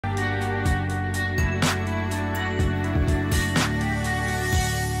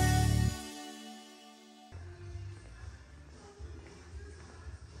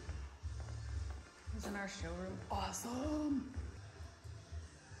Showroom. Awesome.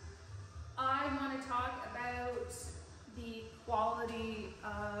 I want to talk about the quality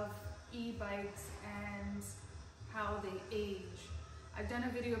of e-bikes and how they age. I've done a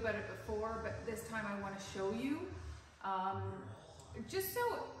video about it before, but this time I want to show you. Just so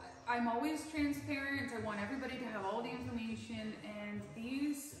I'm always transparent, I want everybody to have all the information, and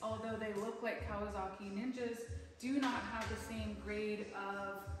these, although they look like Kawasaki Ninjas, do not have the same grade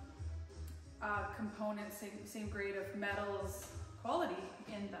of components, same grade of metals quality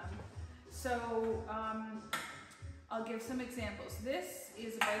in them. So I'll give some examples. This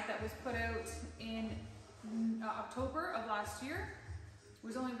is a bike that was put out in October of last year. It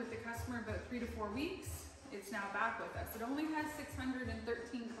was only with the customer about 3 to 4 weeks. It's now back with us. It only has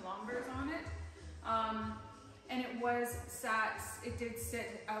 613 kilometers on it. And it did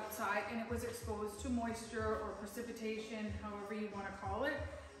sit outside, and it was exposed to moisture or precipitation, however you want to call it.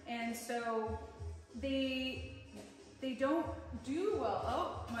 And so they don't do well.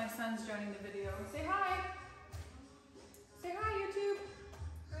 Oh, my son's joining the video. Say hi. Say hi, YouTube.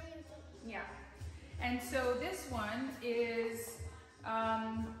 Hi, YouTube. Yeah. And so this one is,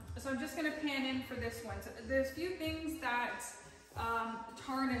 so I'm just gonna pan in for this one. So there's a few things that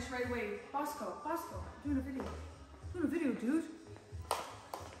tarnish right away. Bosco, doing a video, dude.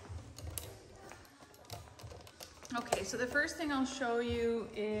 Okay, so the first thing I'll show you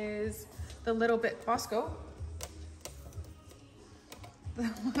is the little bit, Bosco, the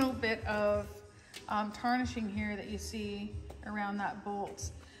little bit of tarnishing here that you see around that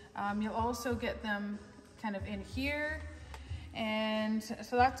bolt. You'll also get them kind of in here. And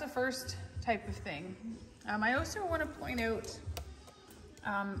so that's the first type of thing. I also want to point out,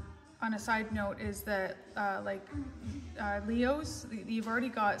 on a side note, is that Leo's, you've already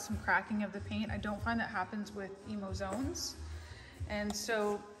got some cracking of the paint. I don't find that happens with Emmo Zones. And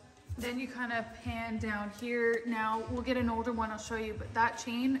so then you kind of pan down here. Now we'll get an older one, I'll show you, but that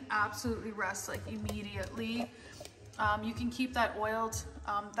chain absolutely rusts like immediately. You can keep that oiled.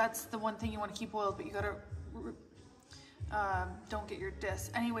 That's the one thing you want to keep oiled, but you gotta don't get your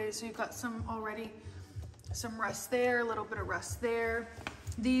disc. Anyway, so you've got some rust there, a little bit of rust there.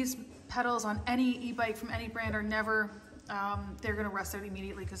 These pedals on any e-bike from any brand are never, they're gonna rust out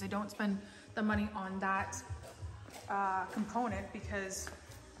immediately because they don't spend the money on that component, because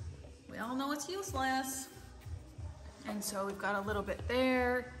we all know it's useless. And so we've got a little bit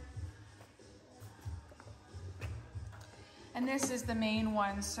there. And this is the main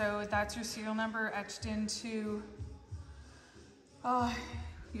one. So that's your serial number etched into,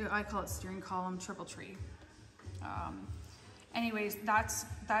 I call it steering column triple tree. Anyways, that's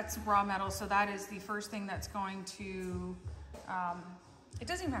raw metal. So that is the first thing that's going to, it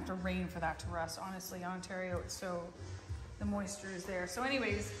doesn't even have to rain for that to rust. Honestly, in Ontario, it's so, the moisture is there. So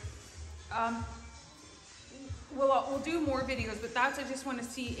anyways, we'll do more videos, but that's, I just want to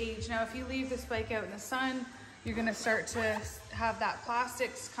see age. Now, if you leave this bike out in the sun, you're gonna start to have that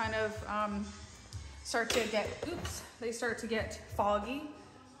plastics kind of start to get, they start to get foggy.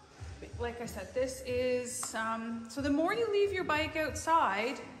 Like I said, this is, so the more you leave your bike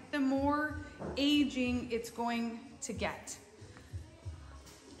outside, the more aging it's going to get.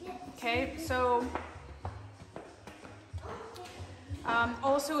 Okay, so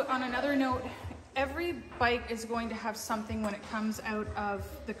also on another note, every bike is going to have something when it comes out of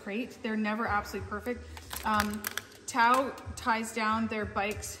the crate. They're never absolutely perfect. Tao ties down their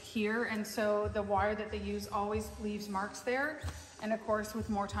bikes here, and so the wire that they use always leaves marks there. And of course, with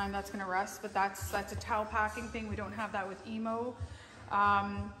more time, that's gonna rust, but that's a Tao packing thing. We don't have that with Emmo.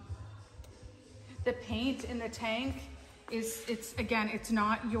 The paint in the tank again, it's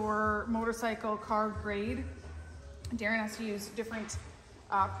not your motorcycle car grade. Darren has to use different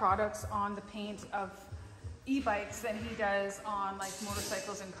products on the paint of e-bikes than he does on like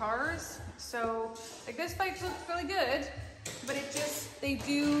motorcycles and cars. So like this bike looks really good, but it just, they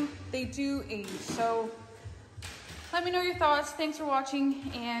do age. So let me know your thoughts. Thanks for watching,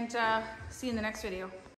 and see you in the next video.